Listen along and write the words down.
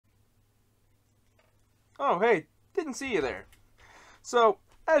Oh, hey, didn't see you there. So,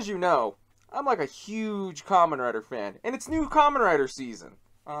 as you know, I'm like a huge Kamen Rider fan, and it's new Kamen Rider season.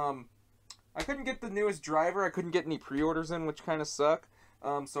 I couldn't get the newest driver, I couldn't get any pre-orders in, which kind of suck.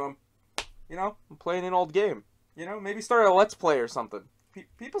 So I'm playing an old game. Maybe start a Let's Play or something.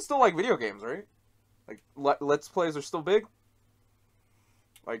 People still like video games, right? Like, Let's Plays are still big?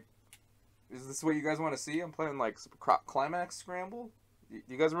 Like, is this what you guys want to see? I'm playing, like, Climax Scramble?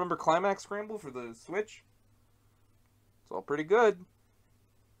 You guys remember Climax Scramble for the Switch? It's all pretty good.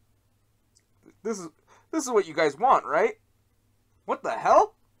 This is what you guys want, right? What the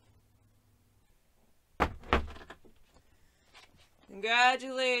hell?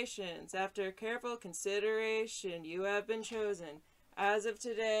 Congratulations! After careful consideration, you have been chosen. As of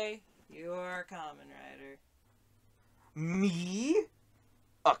today, you are a Kamen Rider. Me?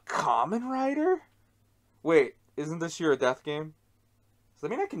 A Kamen Rider? Wait, isn't this year a death game? Does that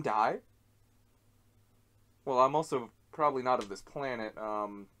mean I can die? Well, I'm also probably not of this planet.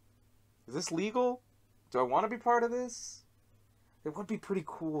 Is this legal? Do I want to be part of this? It would be pretty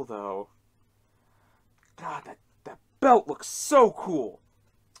cool, though. God, that belt looks so cool.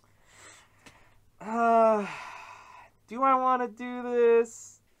 Do I want to do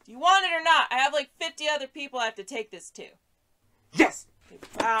this? Do you want it or not? I have like 50 other people I have to take this to. Yes!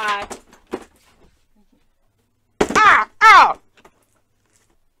 Bye. Ah! Ow!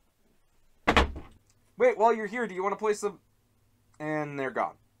 Wait, while you're here, do you want to play some... And they're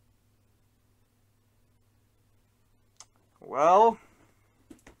gone. Well...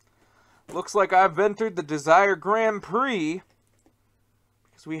 Looks like I've entered the Desire Grand Prix.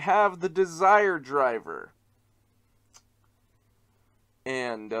 Because we have the Desire driver.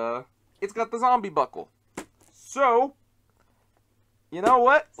 And, it's got the zombie buckle. So, you know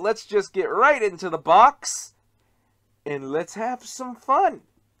what? Let's just get right into the box. And let's have some fun.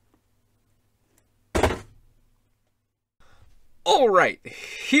 Alright,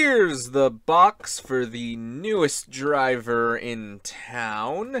 here's the box for the newest driver in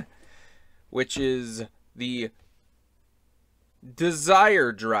town, which is the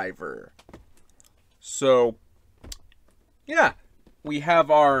Desire driver. So, yeah, we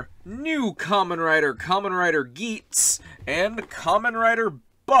have our new Kamen Rider Geats, and Kamen Rider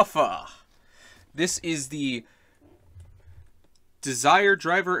Buffa. This is the Desire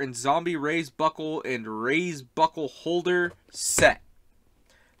driver and zombie raise buckle and raise buckle holder set.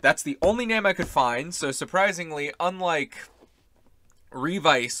 That's the only name I could find, so surprisingly, unlike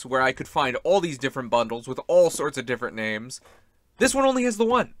Revice, where I could find all these different bundles with all sorts of different names, this one only has the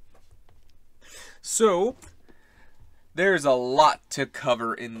one. So, there's a lot to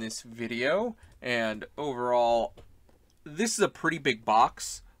cover in this video, and overall, this is a pretty big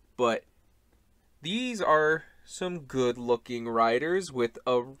box, but these are some good looking riders with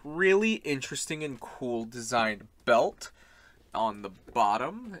a really interesting and cool designed belt. On the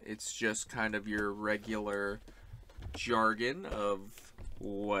bottom, it's just kind of your regular jargon of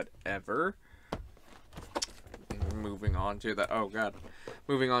whatever. Moving on to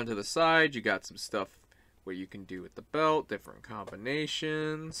the side, you got some stuff what you can do with the belt, different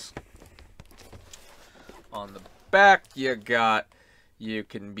combinations. On the back, you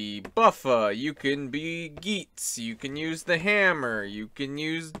can be Buffa, you can be Geats, you can use the hammer, you can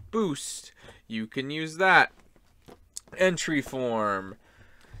use boost, you can use that. Entry form,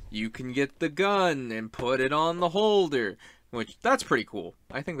 you can get the gun and put it on the holder, which, that's pretty cool.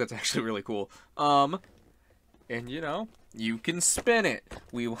 I think that's actually really cool. And you can spin it.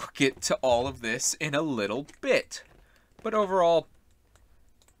 We will get to all of this in a little bit. But overall,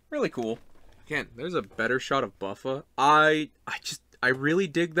 really cool. Again, there's a better shot of Buffa. I really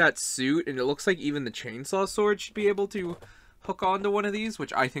dig that suit, and it looks like even the chainsaw sword should be able to hook onto one of these,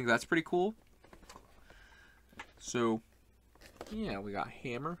 which I think that's pretty cool. So, yeah, we got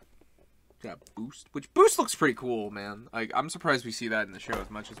hammer. We got boost, which boost looks pretty cool, man. I'm surprised we see that in the show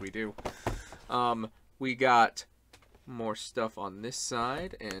as much as we do. We got more stuff on this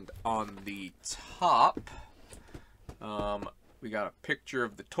side, and on the top, we got a picture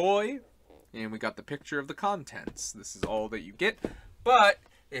of the toy, and we got the picture of the contents. This is all that you get, but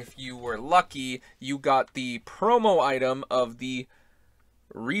if you were lucky, you got the promo item of the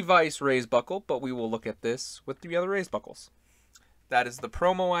Revice raise buckle, but we will look at this with the other raise buckles. That is the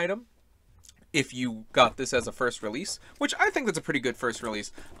promo item. If you got this as a first release, which I think that's a pretty good first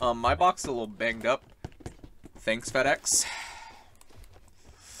release. My box is a little banged up. Thanks, FedEx.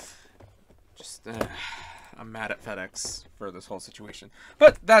 Just, I'm mad at FedEx for this whole situation.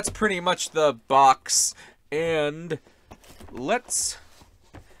 But that's pretty much the box. And let's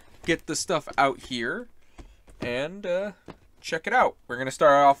get the stuff out here and check it out. We're going to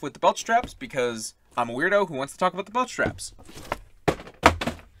start off with the belt straps because I'm a weirdo who wants to talk about the belt straps.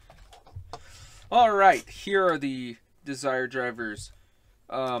 Alright, here are the Desire Drivers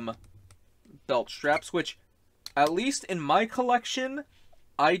belt straps, which, at least in my collection,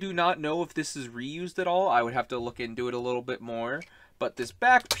 I do not know if this is reused at all. I would have to look into it a little bit more. But this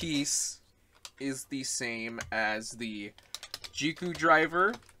back piece is the same as the Jiku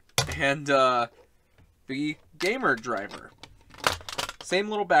driver and the Gamer driver. Same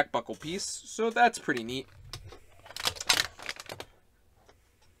little back buckle piece, so that's pretty neat.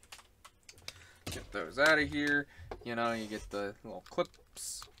 Get those out of here. You know, you get the little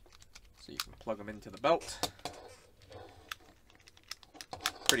clips so you can plug them into the belt.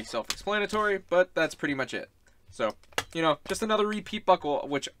 Pretty self-explanatory, but that's pretty much it. So, you know, just another repeat buckle,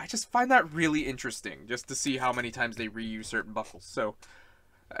 which I just find that really interesting, just to see how many times they reuse certain buckles. So,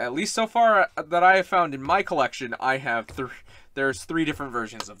 at least so far that I have found in my collection, I have there's 3 different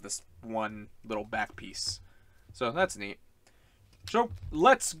versions of this one little back piece. So, that's neat. So,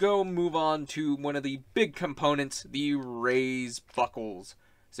 let's go move on to one of the big components, the raise buckles.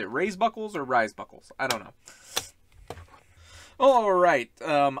 Is it raise buckles or rise buckles? I don't know. Alright,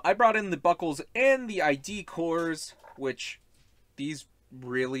 I brought in the buckles and the ID cores, which these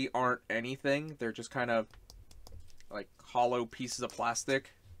really aren't anything. They're just kind of like hollow pieces of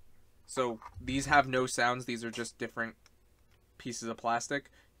plastic. So these have no sounds. These are just different pieces of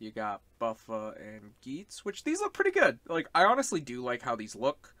plastic. You got Buffa and Geats, which these look pretty good. Like, I honestly do like how these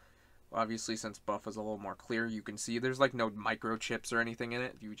look. Obviously, since Buffa's a little more clear, you can see there's like no microchips or anything in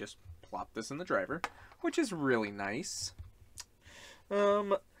it. You just plop this in the driver, which is really nice.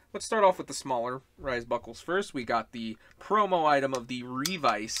 Let's start off with the smaller rise buckles first. We got the promo item of the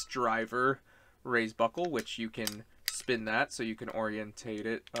Revice driver raise buckle, which you can spin that so you can orientate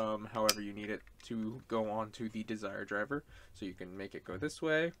it however you need it to go on to the Desire driver. So you can make it go this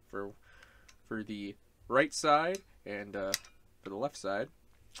way for the right side, and for the left side,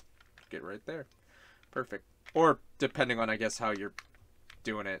 get right there. Perfect. Or depending on, I guess, how you're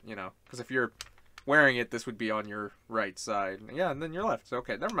doing it, you know, because if you're wearing it, this would be on your right side. Yeah, and then your left. So,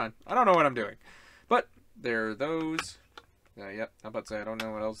 okay, never mind. I don't know what I'm doing. But there are those. Yep, I'm about to say I don't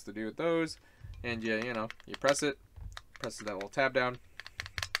know what else to do with those. And yeah, you know, you press it. Press that little tab down.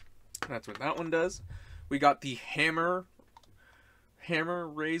 That's what that one does. We got the hammer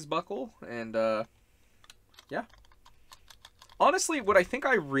raise buckle. And, yeah. Honestly, what I think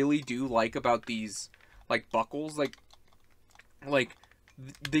I really do like about these, like, buckles, like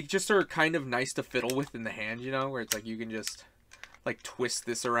they just are kind of nice to fiddle with in the hand, you know, where it's like you can just like twist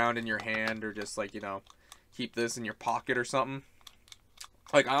this around in your hand, or just like, you know, keep this in your pocket or something.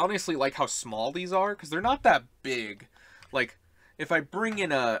 Like, I honestly like how small these are, because they're not that big. Like, if I bring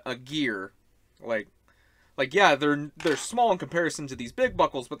in a gear, like yeah, they're small in comparison to these big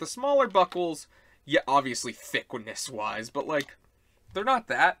buckles, but the smaller buckles, yeah, obviously thickness wise, but like they're not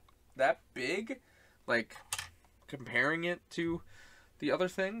that big. Like, comparing it to the other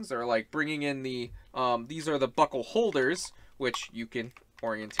things, or like bringing in the these are the buckle holders, which you can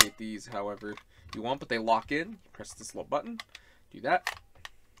orientate these however you want, but they lock in. Press this little button, do that,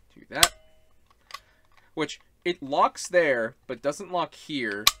 which it locks there but doesn't lock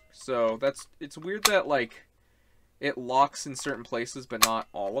here. So it's weird that like it locks in certain places but not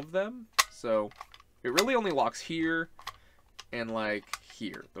all of them. So it really only locks here and like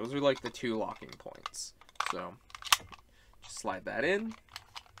here. Those are like the 2 locking points. So slide that in.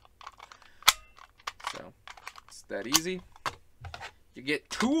 So it's that easy. You get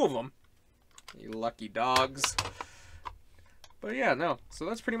 2 of them, you lucky dogs. But yeah, no. So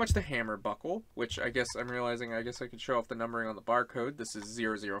that's pretty much the hammer buckle, which I guess I'm realizing I guess I could show off the numbering on the barcode. This is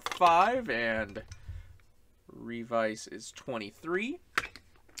 005 and Revice is 23.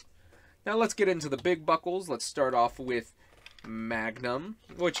 Now let's get into the big buckles. Let's start off with Magnum,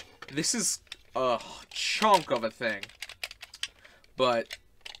 which this is a chunk of a thing. But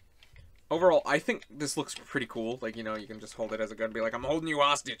overall, I think this looks pretty cool. Like, you know, you can just hold it as a gun and be like, I'm holding you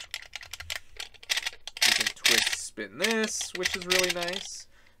hostage. You can twist, spin this, which is really nice.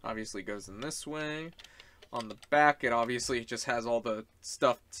 Obviously goes in this way. On the back, it obviously just has all the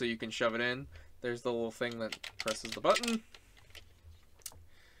stuff so you can shove it in. There's the little thing that presses the button.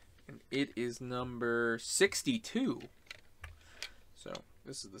 And it is number 62. So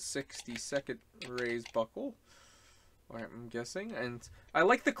this is the 62nd raise buckle, I'm guessing. And I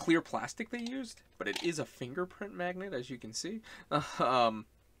like the clear plastic they used, but it is a fingerprint magnet, as you can see.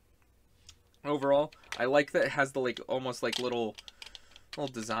 Overall, I like that it has the like almost like little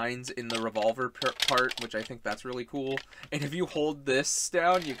designs in the revolver part, which I think that's really cool. And if you hold this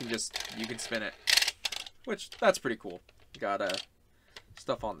down, you can spin it, which that's pretty cool. You got a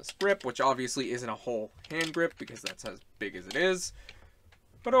stuff on this grip, which obviously isn't a whole hand grip because that's as big as it is.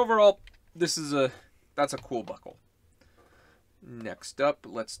 But overall, that's a cool buckle. Next up,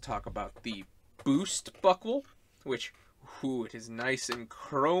 let's talk about the Boost buckle, which, it is nice and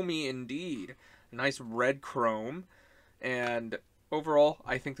chromy indeed. Nice red chrome. And overall,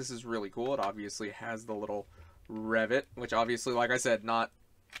 I think this is really cool. It obviously has the little revet, which obviously, like I said, not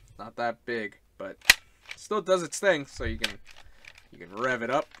that big, but still does its thing. So you can rev it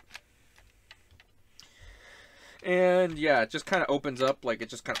up. And yeah, it just kind of opens up, like it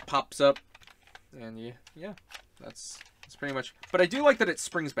just kind of pops up. And yeah, that's pretty much. But I do like that it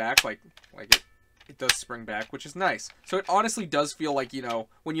springs back, like it does spring back, which is nice. So it honestly does feel like, you know,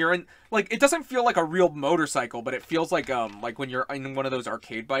 when you're in, like, it doesn't feel like a real motorcycle, but it feels like when you're in one of those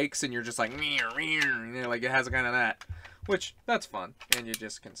arcade bikes and you're just like, you know, like it has kind of that, which that's fun. And you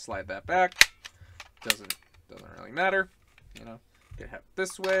just can slide that back. Doesn't really matter, you know. You can have it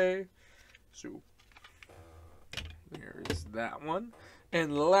this way. So there is that one.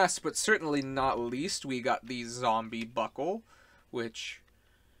 And last but certainly not least, we got the zombie buckle, which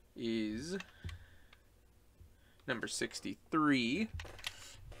is number 63.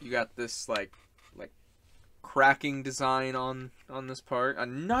 You got this like cracking design on this part. A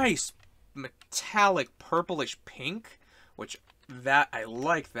nice metallic purplish pink, which I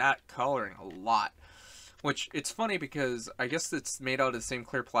like that coloring a lot. Which it's funny because I guess it's made out of the same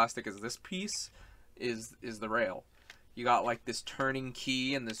clear plastic as this piece is the rail. You got like this turning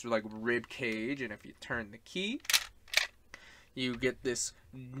key and this like rib cage, and if you turn the key, you get this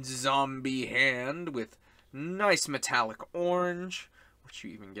zombie hand with nice metallic orange, which you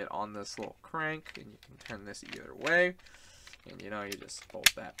even get on this little crank, and you can turn this either way. And you know, you just fold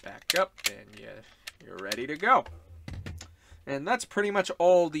that back up and you're ready to go. And that's pretty much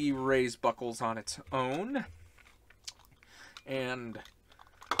all the raised buckles on its own. And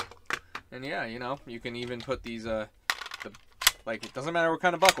yeah, you know, you can even put these like, it doesn't matter what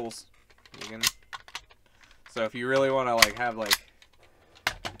kind of buckles you can. So if you really want to like have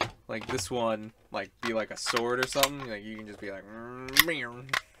like this one like be like a sword or something, like you can just be like, you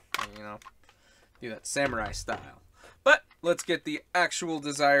know, do that samurai style. But let's get the actual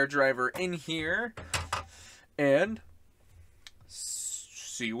Desire driver in here and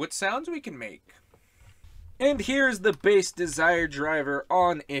see what sounds we can make. And here's the base Desire driver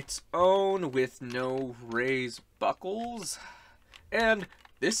on its own with no raised buckles. And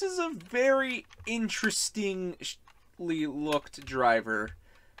this is a very interestingly looked driver.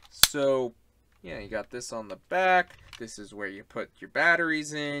 So, yeah, you got this on the back. This is where you put your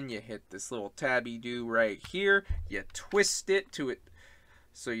batteries in. You hit this little tabby-do right here. You twist it to it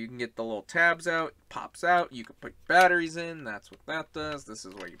so you can get the little tabs out. It pops out. You can put your batteries in. That's what that does. This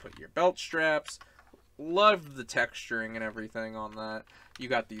is where you put your belt straps. Love the texturing and everything on that. You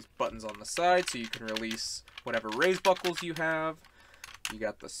got these buttons on the side so you can release whatever raised buckles you have. You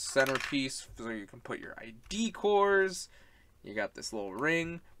got the centerpiece so you can put your ID cores. You got this little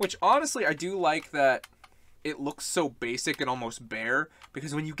ring, which honestly I do like that it looks so basic and almost bare,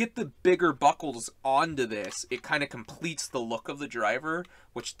 because when you get the bigger buckles onto this, it kind of completes the look of the driver,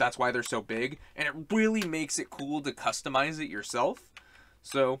 which that's why they're so big, and it really makes it cool to customize it yourself.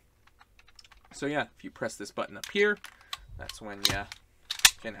 So yeah, if you press this button up here, that's when you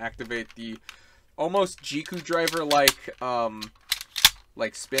can activate the almost Jiku driver like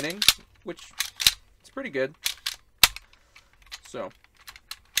spinning, which it's pretty good. So,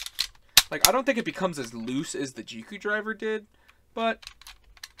 like, I don't think it becomes as loose as the Jiku driver did, but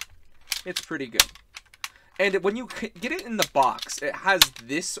it's pretty good. And when you get it in the box, it has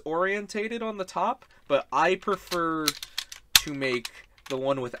this orientated on the top, but I prefer to make the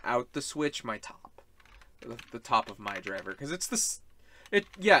one without the switch my top. The top of my driver, because it's this, it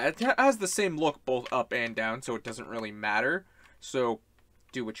has the same look both up and down, so it doesn't really matter. So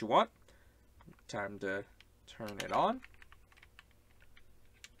do what you want. Time to turn it on.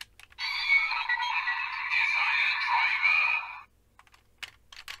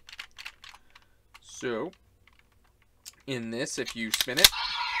 So in this, if you spin it,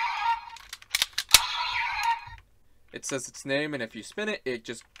 it says its name, and if you spin it, it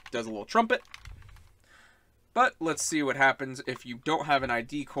just does a little trumpet. But let's see what happens if you don't have an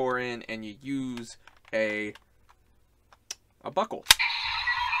ID core in and you use a buckle.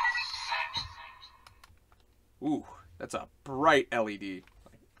 Ooh, that's a bright LED.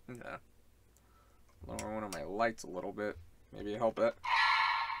 Lower one of my lights a little bit. Maybe help it.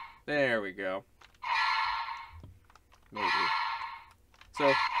 There we go. Maybe.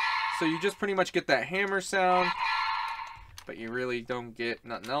 So you just pretty much get that hammer sound, but you really don't get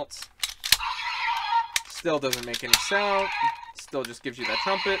nothing else. Still doesn't make any sound. Still just gives you that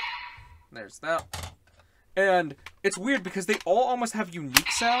trumpet. There's that. And it's weird because they all almost have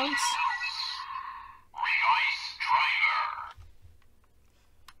unique sounds.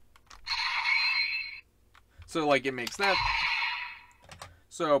 So, like, it makes that.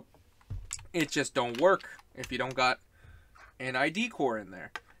 So, it just don't work if you don't got an ID core in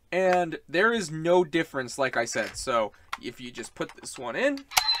there. And there is no difference, like I said. So, if you just put this one in.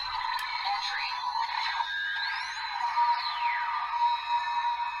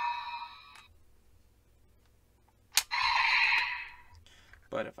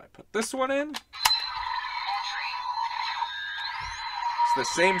 But if I put this one in, it's the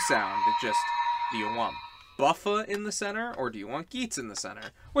same sound. It just, do you want Buffa in the center or do you want Geats in the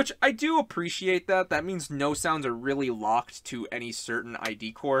center? Which I do appreciate that. That means no sounds are really locked to any certain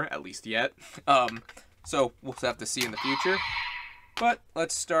ID core, at least yet. So we'll have to see in the future. But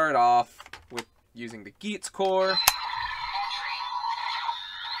let's start off with using the Geats core.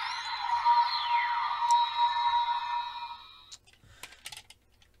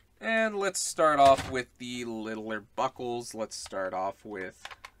 And let's start off with the littler buckles. Let's start off with...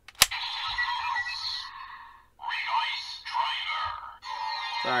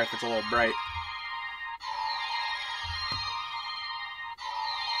 Sorry if it's a little bright.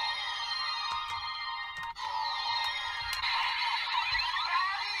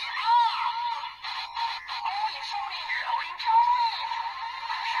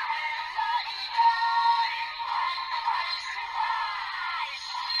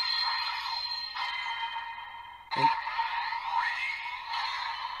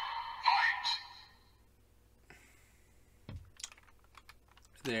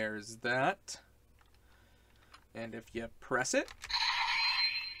 There's that. And if you press it,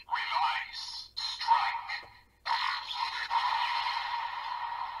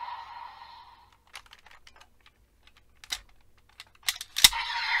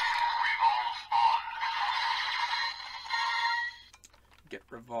 get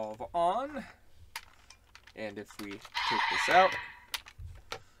revolve on. And if we take this out,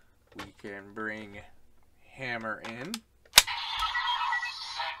 we can bring hammer in.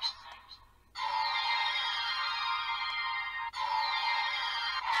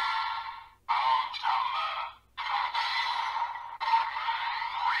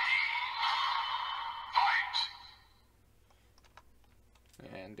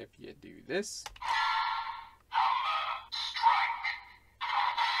 And if you do this,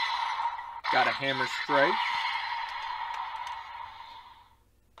 got a hammer strike,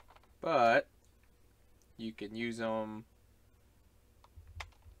 but you can use them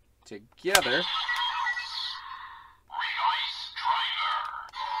together.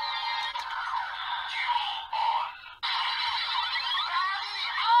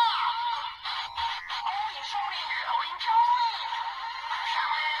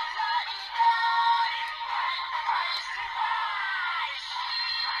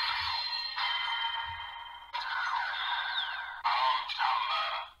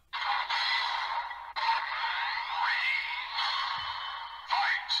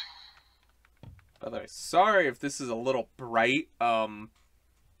 By the way, sorry if this is a little bright.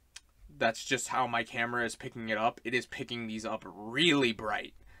 That's just how my camera is picking it up. It is picking these up really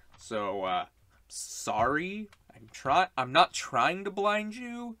bright. So, sorry. I'm not trying to blind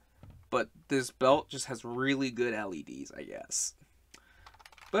you, but this belt just has really good LEDs, I guess.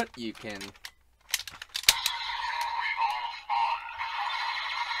 But you can...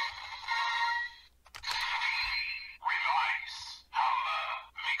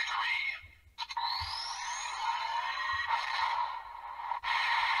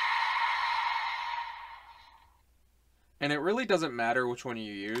 And it really doesn't matter which one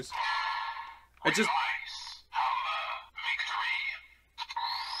you use. It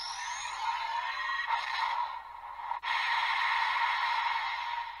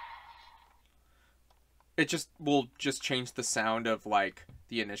just will just change the sound of like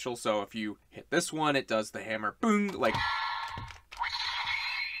the initial. So if you hit this one, it does the hammer boom, like,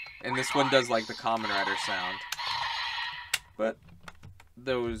 and this one does like the Kamen Rider sound. But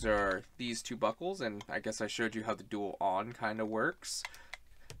those are these two buckles, and I guess I showed you how the dual on kind of works.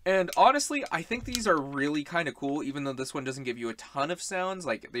 And honestly, I think these are really kind of cool, even though this one doesn't give you a ton of sounds.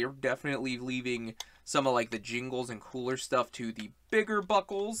 Like, they're definitely leaving some of like the jingles and cooler stuff to the bigger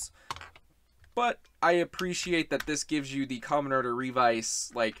buckles. But I appreciate that this gives you the Kamen Rider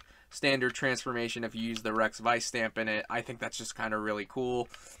Revice, like, standard transformation if you use the Rex Vice stamp in it. I think that's just kind of really cool.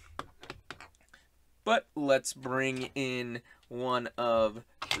 But let's bring in one of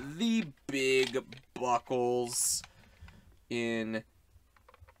the big buckles in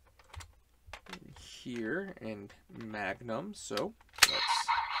here and Magnum, so let's...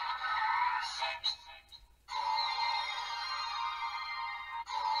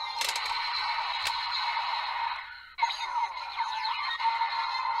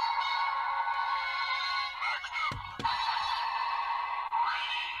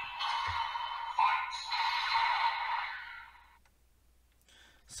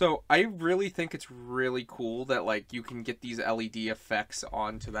 So I really think it's really cool that like you can get these LED effects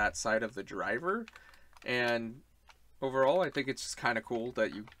onto that side of the driver, and overall I think it's just kind of cool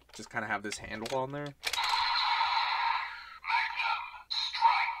that you just kind of have this handle on there.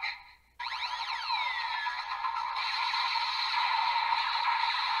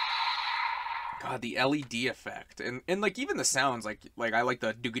 God, the LED effect and like even the sounds like I like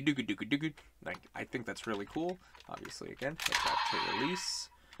the dooga dooga dooga dooga, like I think that's really cool. Obviously, again, hit that to release.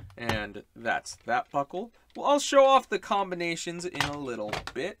 And that's that buckle. Well, I'll show off the combinations in a little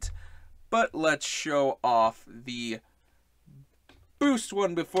bit, but let's show off the boost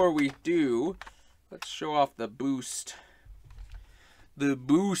one before we do. Let's show off the boost. The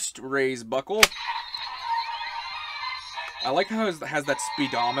boost raise buckle. I like how it has that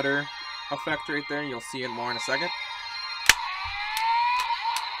speedometer effect right there. You'll see it more in a second.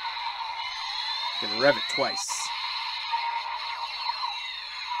 You can rev it twice.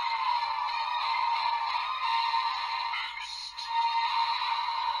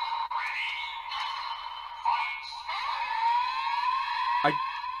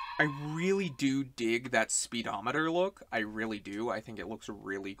 I really do dig that speedometer look. I really do. I think it looks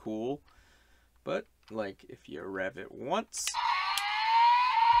really cool. But, like, if you rev it once...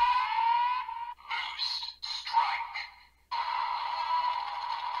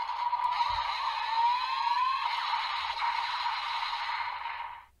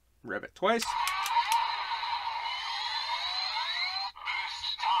 rev it twice.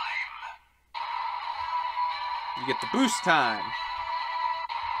 You get the boost time.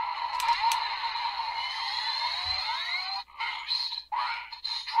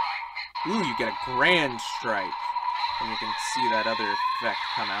 Ooh, you get a grand strike. And you can see that other effect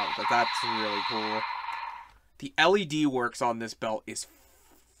come out. But that's really cool. The LED works on this belt is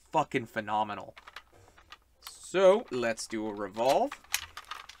fucking phenomenal. So, let's do a revolve.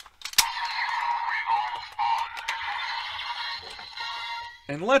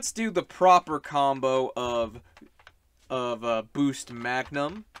 And let's do the proper combo of Boost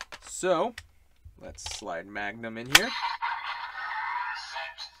Magnum. So, let's slide Magnum in here.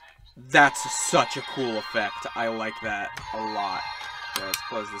 That's such a cool effect. I like that a lot. So let's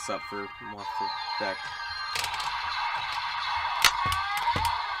close this up for more effect.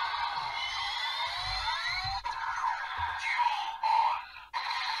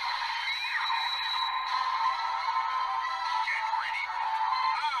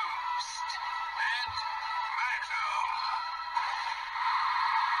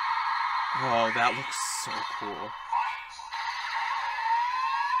 Oh, that looks so cool.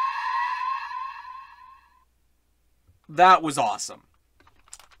 That was awesome.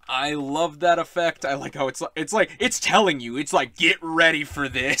 I love that effect. I like how it's telling you. It's like, get ready for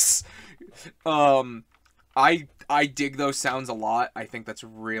this. I dig those sounds a lot. I think that's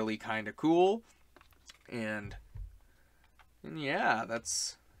really kind of cool. And yeah, that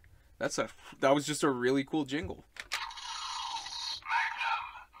was just a really cool jingle.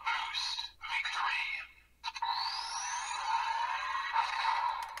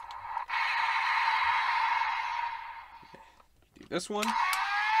 This one. Boost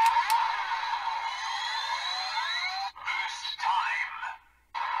time.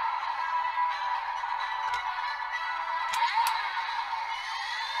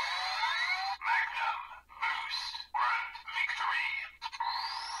 Magnum boost grand victory.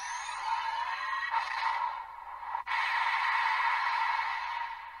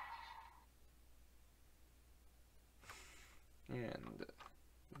 And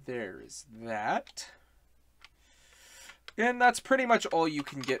there is that. And that's pretty much all you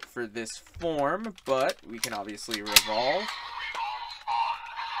can get for this form, but we can obviously revolve.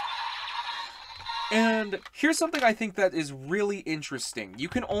 And here's something I think that is really interesting. You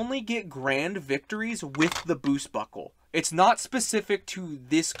can only get grand victories with the boost buckle. It's not specific to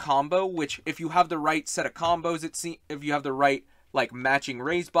this combo, which if you have the right set of combos, if you have the right like matching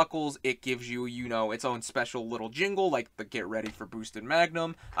raise buckles, it gives you, you know, its own special little jingle, like the get ready for boosted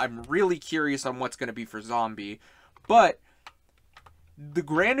Magnum. I'm really curious on what's going to be for Zombie. But the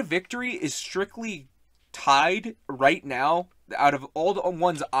grand victory is strictly tied right now. Out of all the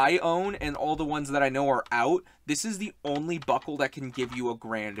ones I own and all the ones that I know are out, this is the only buckle that can give you a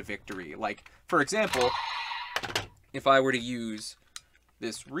grand victory. Like, for example, if I were to use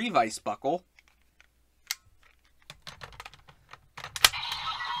this Revice buckle,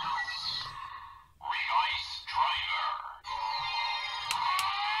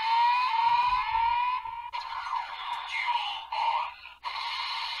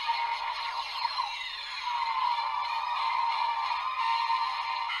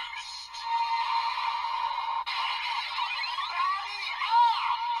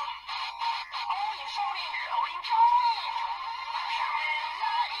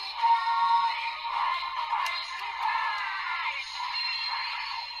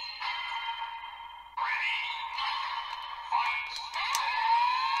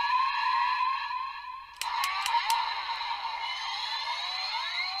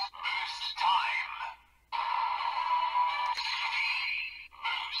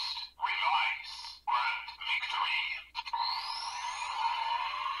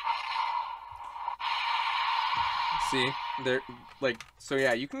 See, they're like, so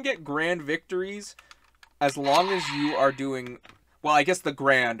yeah, you can get grand victories as long as you are doing, well, I guess the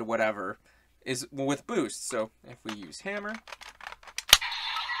grand whatever is with boost. So if we use hammer,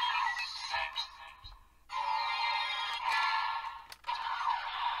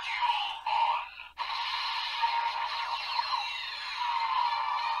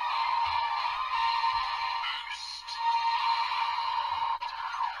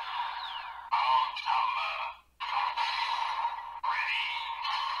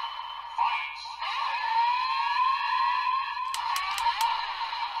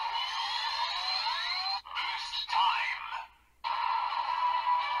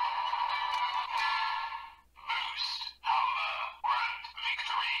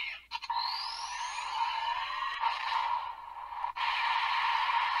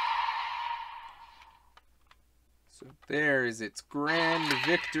 so there is its grand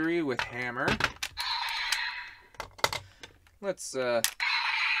victory with hammer. Let's,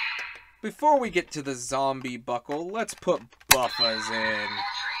 before we get to the zombie buckle, let's put Buffas in.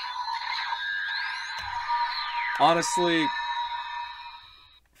 Honestly,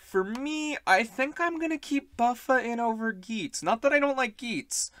 for me, I think I'm gonna keep Buffa in over Geats. Not that I don't like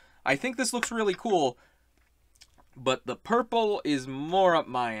Geats. I think this looks really cool, but the purple is more up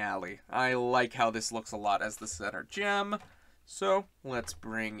my alley. I like how this looks a lot as the center gem. So let's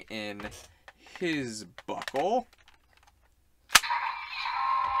bring in his buckle.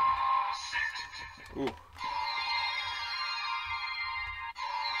 Ooh.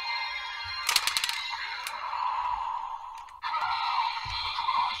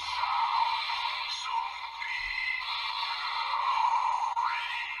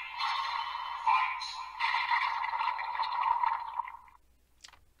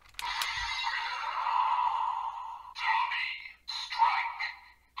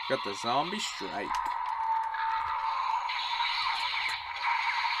 Got the zombie strike.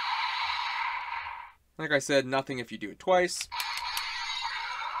 Like I said, nothing if you do it twice.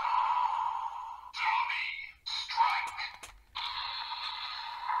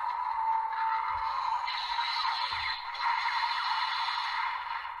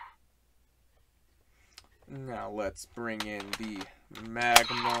 Now let's bring in the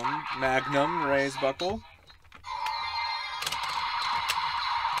Magnum raise buckle.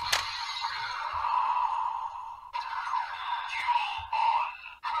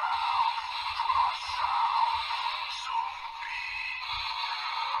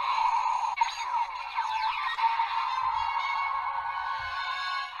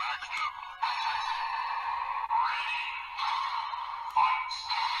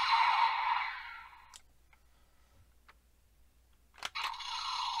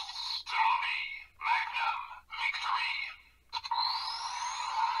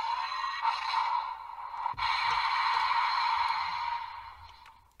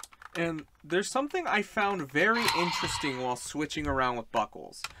 And there's something I found very interesting while switching around with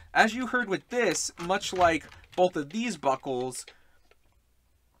buckles. As you heard with this, much like both of these buckles,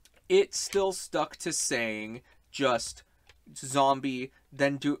 it still stuck to saying just zombie,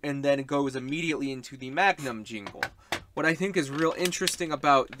 and then it goes immediately into the Magnum jingle. What I think is real interesting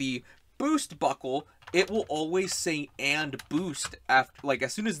about the boost buckle, it will always say and boost after, like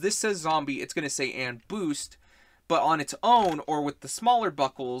as soon as this says zombie, it's going to say and boost. But on its own, or with the smaller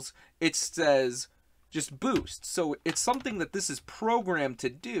buckles, it says just boost. So it's something that this is programmed to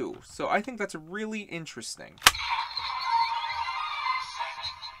do. So I think that's really interesting.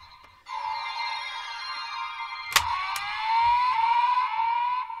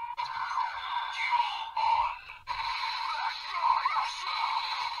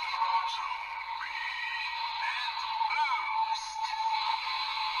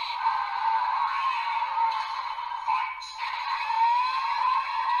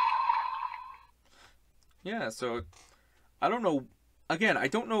 Yeah, so I don't know. Again, I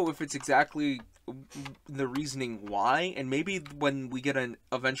don't know if it's exactly the reasoning why, and maybe when we get an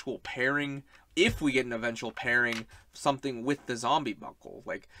eventual pairing, if we get an eventual pairing, something with the zombie buckle.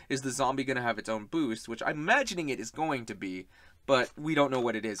 Like, is the zombie going to have its own boost? Which I'm imagining it is going to be, but we don't know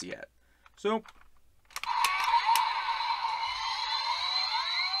what it is yet. So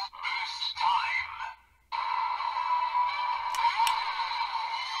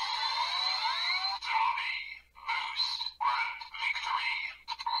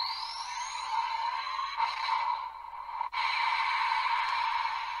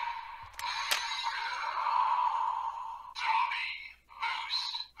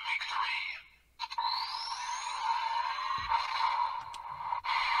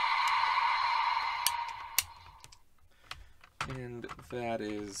and that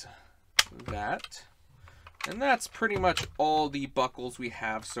is that. And that's pretty much all the buckles we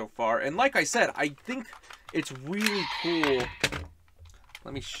have so far. And like I said, I think it's really cool.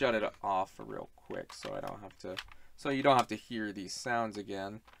 Let me shut it off real quick so you don't have to hear these sounds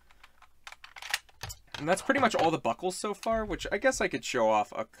again. And that's pretty much all the buckles so far, which I guess I could show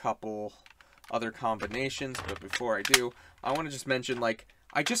off a couple other combinations. But before I do, I want to just mention, like,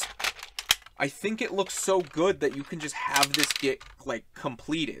 I think it looks so good that you can just have this get, like,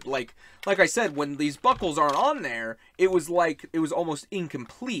 completed. Like I said, when these buckles aren't on there, it was almost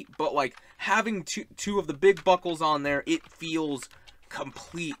incomplete. But, like, having two of the big buckles on there, it feels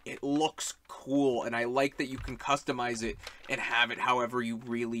complete. It looks cool, and I like that you can customize it and have it however you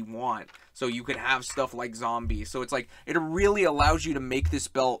really want. So you can have stuff like zombies. So it's like, it really allows you to make this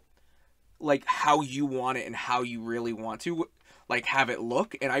belt, like, how you want it and how you really want to, like, have it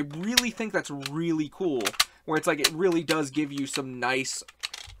look. And I really think that's really cool, where it's like, it really does give you some nice,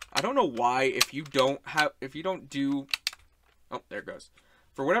 I don't know why, if you don't do, oh, there it goes.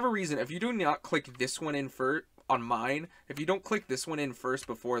 For whatever reason, if you do not click this one in first, on mine, if you don't click this one in first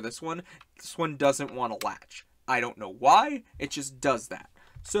before this one doesn't want to latch. I don't know why, it just does that.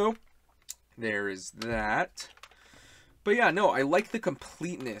 So, there is that. But yeah, no, I like the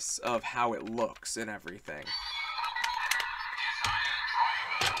completeness of how it looks and everything.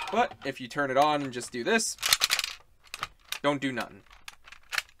 But if you turn it on and just do this, don't do nothing.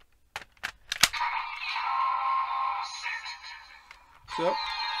 So,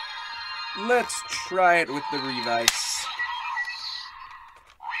 let's try it with the Revice.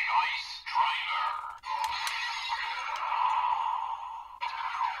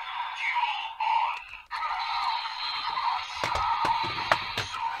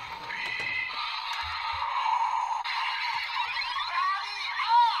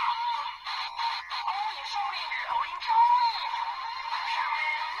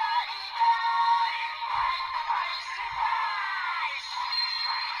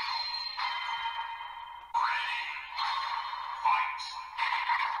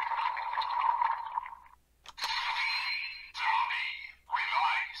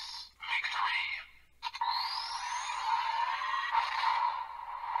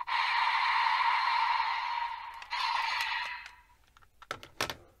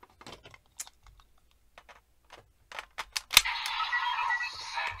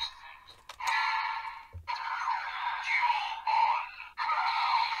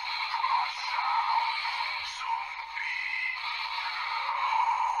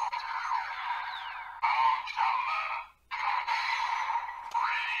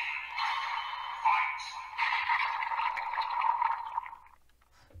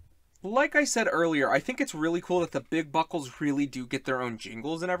 Like I said earlier, I think it's really cool that the big buckles really do get their own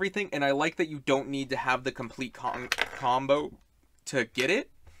jingles and everything, and I like that you don't need to have the complete combo to get it.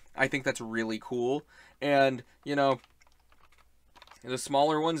 I think that's really cool. And, you know, the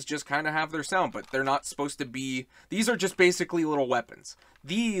smaller ones just kind of have their sound, but they're not supposed to be... These are just basically little weapons.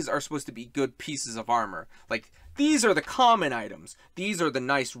 These are supposed to be good pieces of armor. Like, these are the common items. These are the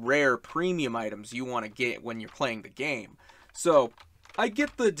nice, rare, premium items you want to get when you're playing the game. So, I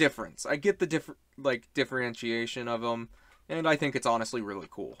get the difference. I get the differentiation of them, and I think it's honestly really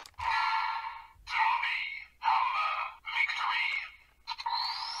cool.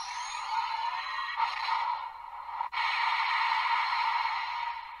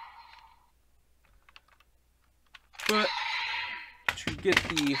 But to get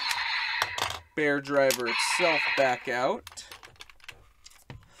the bear driver itself back out,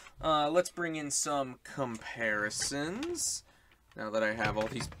 let's bring in some comparisons. Now that I have all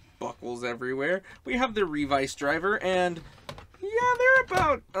these buckles everywhere, we have the Revice driver, and yeah, they're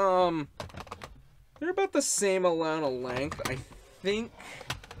about the same amount of length. I think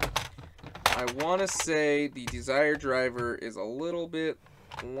I want to say the Desire driver is a little bit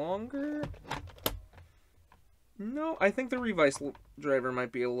longer. No, I think the Revice driver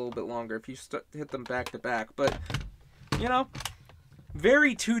might be a little bit longer if you hit them back to back. But, you know,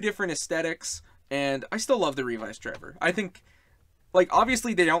 very two different aesthetics, and I still love the Revice driver. I think, like,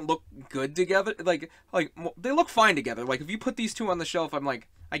 obviously they don't look good together. Like they look fine together. Like, if you put these two on the shelf, I'm like,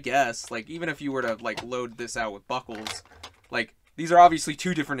 I guess. Like, even if you were to, like, load this out with buckles, like, these are obviously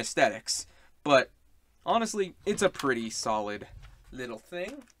two different aesthetics. But, honestly, it's a pretty solid little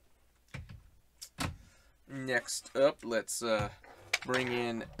thing. Next up, let's bring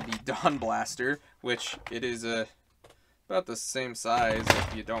in the Dawn Blaster, which it is about the same size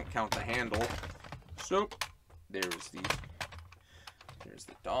if you don't count the handle. So, there's the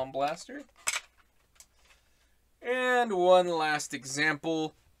Dawn Blaster. And one last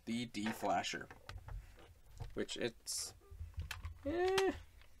example, the D-Flasher, which it's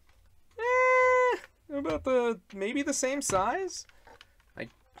about maybe the same size.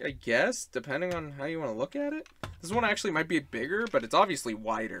 I guess, depending on how you want to look at it. This one actually might be bigger, but it's obviously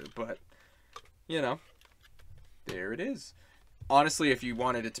wider. But you know, there it is. Honestly, if you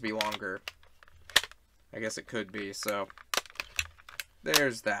wanted it to be longer, I guess it could be. So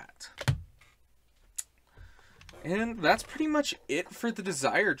there's that. And that's pretty much it for the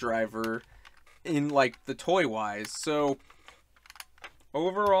Desire Driver in, like, the toy-wise. So,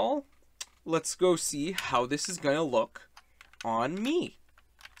 overall, let's go see how this is going to look on me.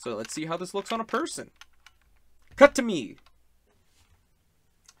 So, let's see how this looks on a person. Cut to me.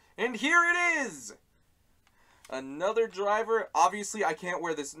 And here it is! Another driver. Obviously, I can't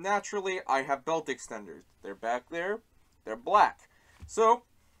wear this naturally. I have belt extenders. They're back there. They're black. So,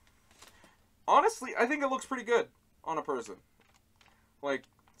 honestly, I think it looks pretty good on a person. Like,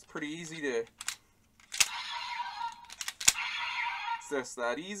 it's pretty easy to... It's just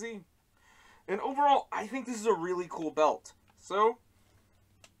that easy. And overall, I think this is a really cool belt. So...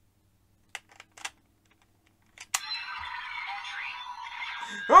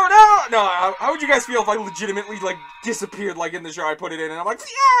 Oh no! No, how would you guys feel if I legitimately, like, disappeared, like, in the jar I put it in, and I'm like,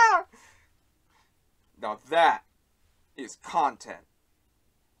 yeah! Now that is content.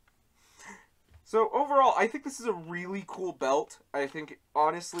 So, overall, I think this is a really cool belt. I think,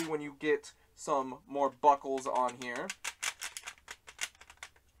 honestly, when you get some more buckles on here...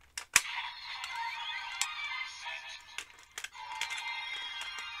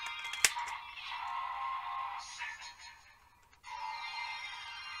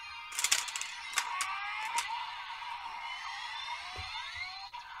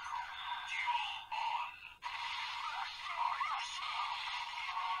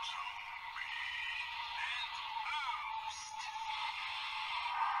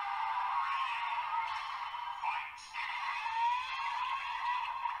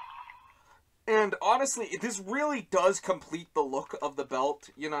 And honestly, this really does complete the look of the belt,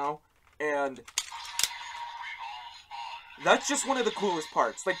 you know? And that's just one of the coolest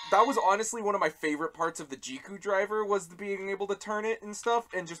parts. Like, that was honestly one of my favorite parts of the Jiku driver, was being able to turn it and stuff.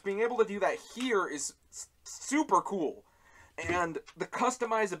 And just being able to do that here is super cool. And the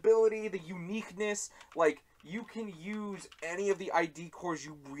customizability, the uniqueness, like, you can use any of the ID cores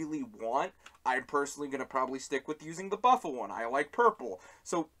you really want. I'm personally going to probably stick with using the Buffalo one. I like purple.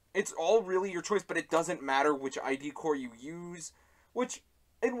 So... it's all really your choice, but it doesn't matter which ID core you use, which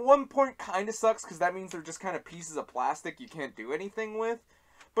at one point kind of sucks because that means they're just kind of pieces of plastic you can't do anything with.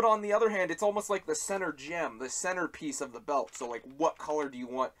 But on the other hand, it's almost like the center gem, the centerpiece of the belt. So, like, what color do you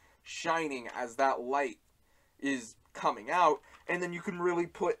want shining as that light is coming out? And then you can really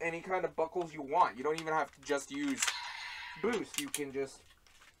put any kind of buckles you want. You don't even have to just use boost. You can just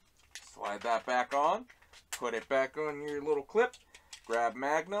slide that back on, put it back on your little clip. Grab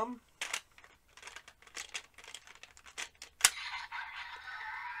Magnum.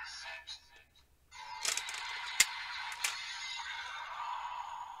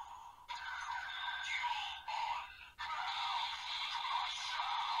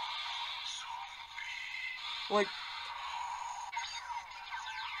 Like,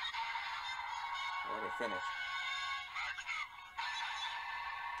 let it finish.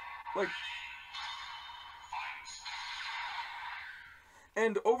 Like,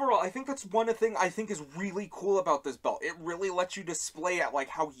 and overall, I think that's one thing I think is really cool about this belt. It really lets you display it like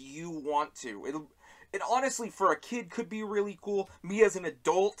how you want to. It honestly, for a kid, could be really cool. Me as an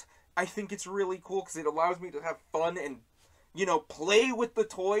adult, I think it's really cool because it allows me to have fun and, you know, play with the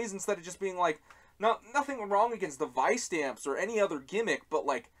toys instead of just being like, nothing wrong against the Vice stamps or any other gimmick, but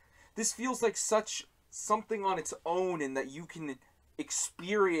like, this feels like such something on its own and that you can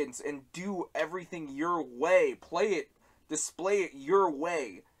experience and do everything your way. Play it. Display it your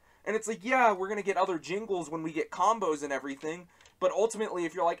way. And it's like, yeah, we're going to get other jingles when we get combos and everything. But ultimately,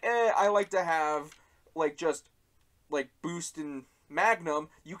 if you're like, I like to have, like, just, like, Boost and Magnum,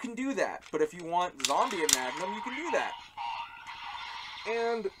 you can do that. But if you want Zombie and Magnum, you can do that.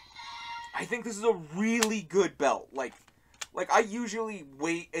 And I think this is a really good belt. Like I usually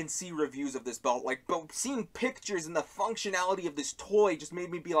wait and see reviews of this belt. Like, but seeing pictures and the functionality of this toy just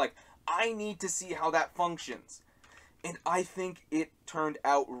made me be like, I need to see how that functions. And I think it turned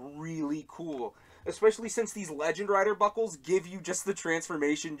out really cool. Especially since these Legend Rider buckles give you just the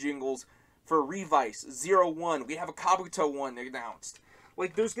transformation jingles for Revice, 01. We have a Kabuto one announced.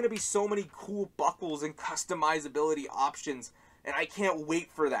 Like, there's going to be so many cool buckles and customizability options. And I can't wait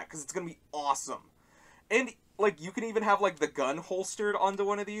for that, because it's going to be awesome. And, like, you can even have, like, the gun holstered onto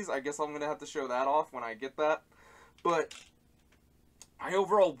one of these. I guess I'm going to have to show that off when I get that. But I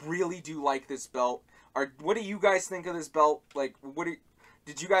overall really do like this belt. What do you guys think of this belt? Like,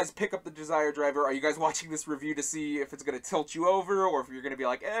 Did you guys pick up the Desire Driver? Are you guys watching this review to see if it's going to tilt you over or if you're going to be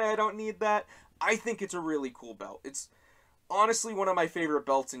like, I don't need that? I think it's a really cool belt. It's honestly one of my favorite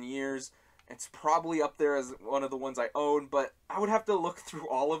belts in years. It's probably up there as one of the ones I own, but I would have to look through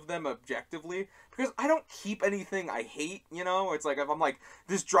all of them objectively because I don't keep anything I hate, you know? It's like if I'm like,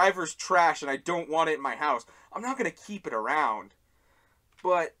 this driver's trash and I don't want it in my house, I'm not going to keep it around.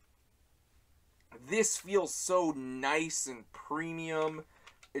 But this feels so nice and premium.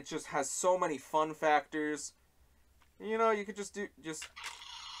 It just has so many fun factors. You know, you could just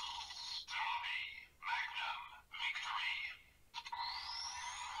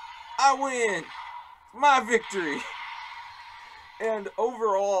I win! My victory! And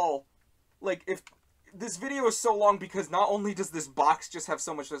overall, like, if this video is so long because not only does this box just have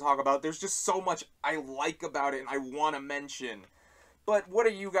so much to talk about, there's just so much I like about it and I want to mention. But what are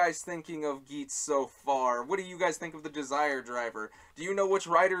you guys thinking of Geats so far? What do you guys think of the Desire Driver? Do you know which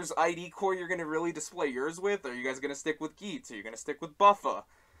rider's ID core you're going to really display yours with? Are you guys going to stick with Geats? Are you going to stick with Buffa?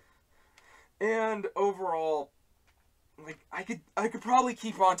 And overall, like, I could probably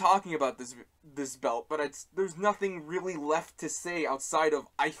keep on talking about this belt, but there's nothing really left to say outside of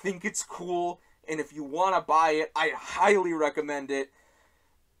I think it's cool, and if you want to buy it, I highly recommend it.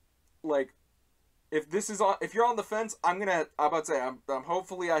 Like, if you're on the fence, I'm about to say,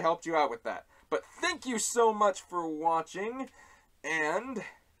 hopefully I helped you out with that. But thank you so much for watching, and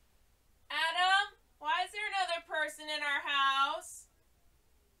Adam, why is there another person in our house?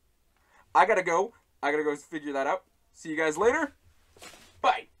 I gotta go figure that out. See you guys later.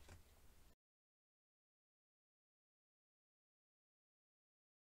 Bye.